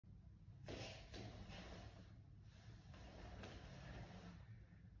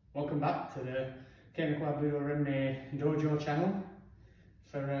Welcome back to the Kihon Dojo channel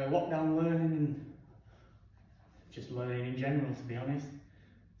for lockdown learning and just learning in general, to be honest.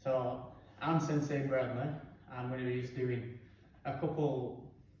 So I'm Sensei Bradley. I'm going to be just doing a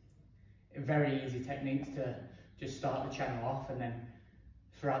couple very easy techniques to just start the channel off, and then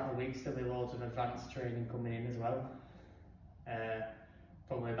throughout the weeks there'll be loads of advanced training coming in as well.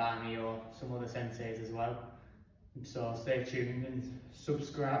 Probably by me or some other senseis as well. So stay tuned and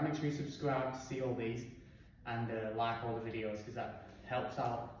subscribe. Make sure you subscribe to see all these and like all the videos, because that helps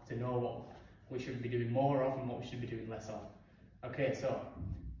out to know what we should be doing more of and what we should be doing less of. Okay, so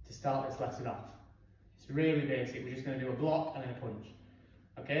to start this lesson off, it's really basic. We're just going to do a block and then a punch.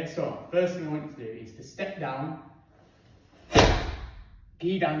 Okay, so first thing I want you to do is to step down,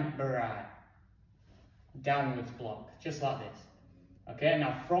 Gidan Barai, downwards block, just like this. Okay,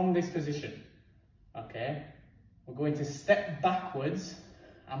 now from this position, okay, we're going to step backwards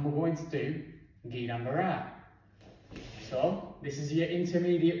and we're going to do Gidan Barai. So this is your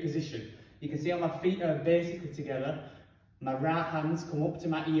intermediate position. You can see how my feet are basically together. My right hand's come up to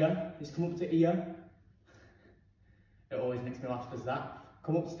my ear. It's come up to ear. It always makes me laugh, does that.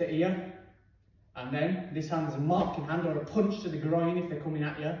 Come up to the ear. And then this hand is a marking hand or a punch to the groin if they're coming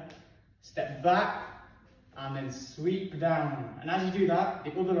at you. Step back and then sweep down. And as you do that,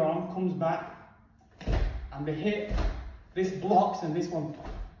 the other arm comes back and the hip, this blocks and this one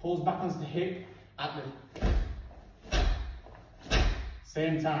pulls back onto the hip at the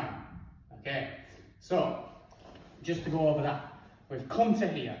same time. Okay, so just to go over that, we've come to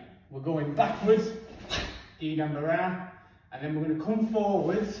here, we're going backwards, Gidan Barai, and then we're going to come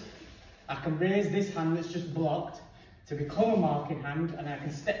forwards. I can raise this hand that's just blocked to become a marking hand, and I can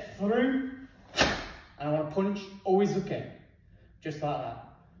step through and I want to punch, always okay, just like that.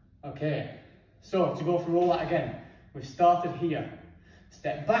 Okay, so to go through all that again, we've started here,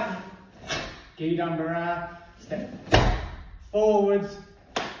 step back, Gidan Barai, step forwards,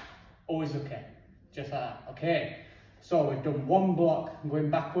 always okay, just like that. Okay, so we've done one block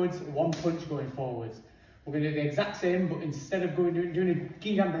going backwards, one punch going forwards. We're going to do the exact same, but instead of doing a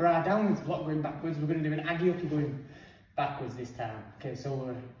Gidan Barai downwards block going backwards, we're going to do an Agioki going backwards this time. Okay,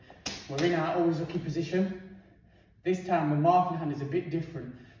 so we're in our Oizuki position. This time the marking hand is a bit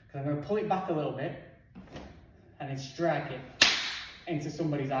different, because I'm going to pull it back a little bit and then strike it into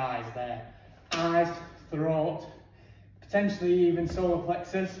somebody's eyes there. Eyes, throat, potentially even solar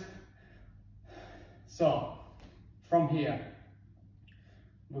plexus. So from here,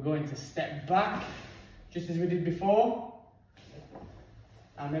 we're going to step back, just as we did before.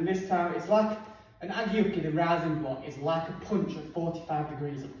 And then this time, it's like an Agioki, the rising block, is like a punch at 45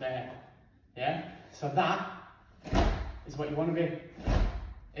 degrees up there. Yeah? So that is what you want to be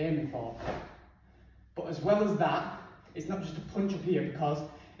aiming for. But as well as that, it's not just a punch up here, because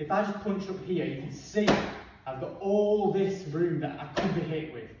if I just punch up here, you can see I've got all this room that I could be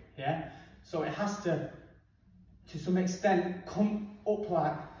hit with. Yeah? So it has to some extent, come up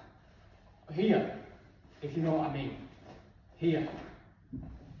like here, if you know what I mean. Here.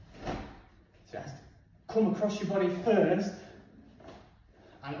 So it has to come across your body first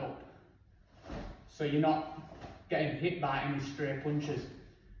and up. So you're not getting hit by any stray punches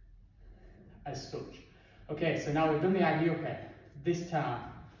as such. Okay, so now we've done the Agioki. This time,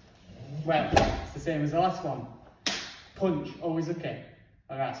 well, it's the same as the last one. Punch, always okay.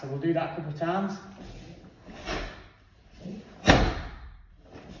 Alright, so we'll do that a couple of times.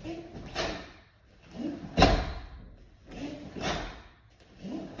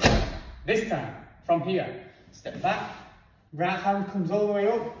 This time, from here, step back, right hand comes all the way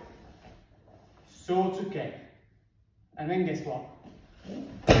up, Sotuke, and then guess what?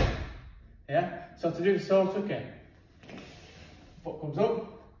 Yeah, so to do the Sotuke, foot comes up,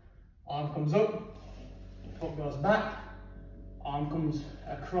 arm comes up, foot goes back, arm comes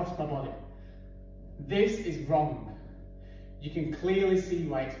across my body. This is wrong. You can clearly see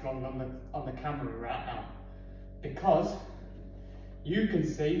why it's wrong on the camera right now, because you can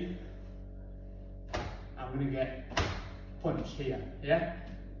see I'm going to get punched here, yeah?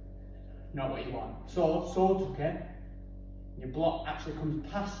 Not what you want. So okay, your block actually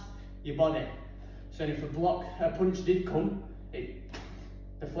comes past your body. So if a punch did come, it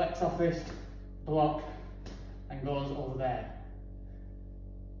deflects off this block and goes over there.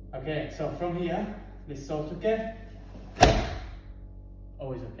 Okay, so from here, this Sotuke,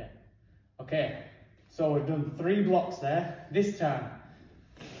 always okay. Okay, so we've done 3 blocks there. This time,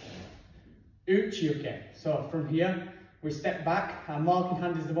 Uchiuke. So from here, we step back, our marking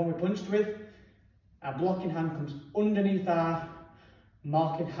hand is the one we punched with. Our blocking hand comes underneath our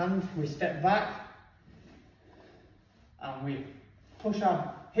marking hand. We step back and we push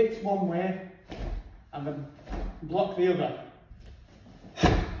our hips one way and then block the other.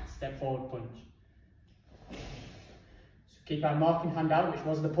 Step forward punch. So keep our marking hand out, which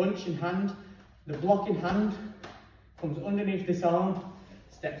was the punching hand. The blocking hand comes underneath this arm,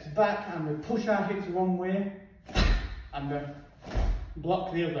 steps back, and we push our hips one way and then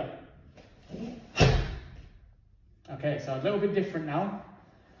block the other. Okay, so a little bit different now.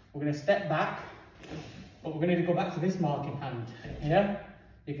 We're going to step back, but we're going to go back to this marking hand. Yeah?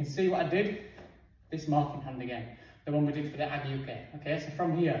 You can see what I did. This marking hand again. The one we did for the Agyuke. Okay, so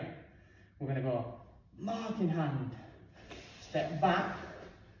from here, we're going to go marking hand, step back.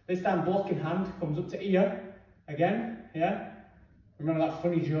 This time blocking hand comes up to ear again. Yeah? Remember that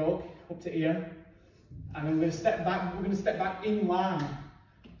funny joke, up to ear. And then we're going to step back, we're going to step back in line.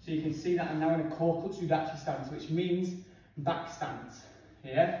 So you can see that I'm now in a Kokutsudachi stance, which means back stance.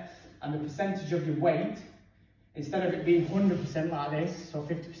 Yeah? And the percentage of your weight, instead of it being 100% like this, so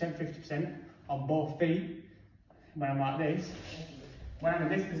 50%, 50% on both feet, when I'm like this, when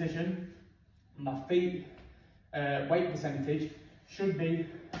I'm in this position, my feet weight percentage should be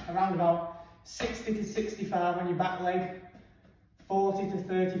around about 60 to 65 on your back leg, 40 to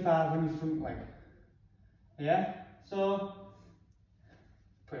 35 on your front leg. Yeah? So,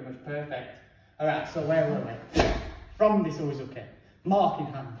 pretty much perfect. Alright, so where were we? From this always okay. Marking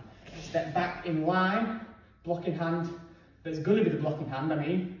hand. Step back in line. Blocking hand, that's going to be the blocking hand, I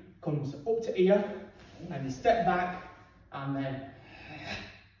mean, comes up to ear. And you step back and then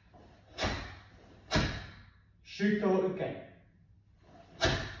Shuto uke.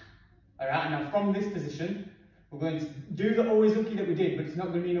 Alright, now from this position, we're going to do the always uke that we did, but it's not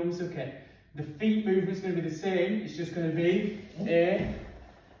going to be an always uke. The feet movement's going to be the same, it's just going to be a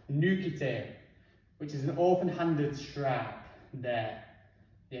nukite, which is an open-handed strike there.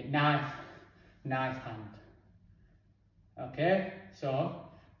 The knife hand. Okay, so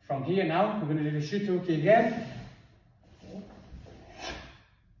from here now, we're going to do the shuto uke again.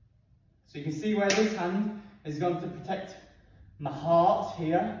 So you can see where this hand is going to protect my heart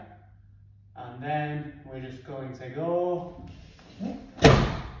here. And then we're just going to go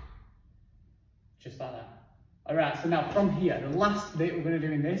just like that. Alright, so now from here, the last bit we're going to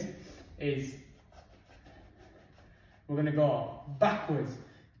do in this is we're going to go backwards,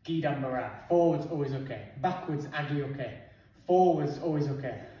 Gidambara, forwards, always okay. Backwards, Agi okay. Forwards, always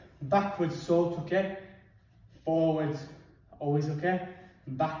okay. Backwards, Sotuke. Forwards, always okay.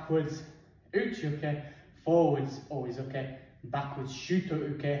 Backwards, Uchi okay. Forwards, always okay. Backwards, Shuto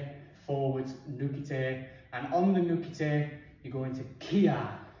uke. Forwards, Nukite. And on the Nukite, you go into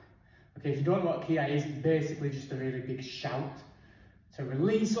Kia. Okay, if you don't know what Kia is, it's basically just a really big shout to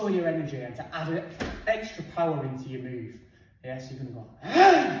release all your energy and to add extra power into your move. Yeah, so you're going to go,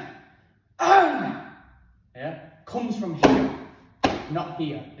 ah, ah. Yeah, comes from here, not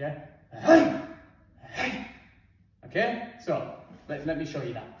here. Yeah, ah, ah. Okay, so let me show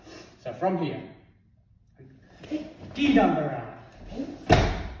you that. So from here, Gidambara,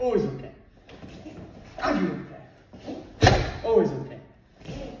 always okay. Agi okay, always okay.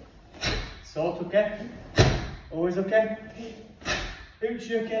 Sort okay, always okay.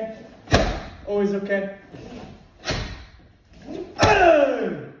 Uchi okay, always okay.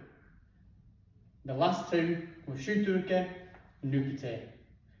 The last two were Shutuke, Nukite.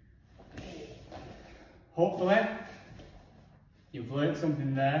 Hopefully, you've learned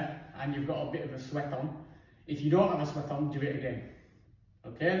something there and you've got a bit of a sweat on. If you don't have a sweat on, do it again.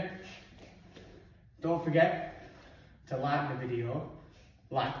 Okay? Don't forget to like the video,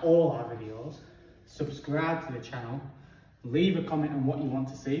 like all our videos, subscribe to the channel, leave a comment on what you want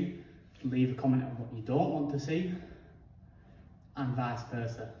to see, leave a comment on what you don't want to see, and vice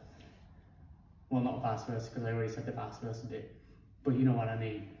versa. Well, not vice versa, because I already said the vice versa bit, but you know what I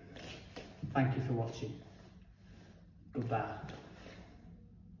mean. Thank you for watching. Goodbye.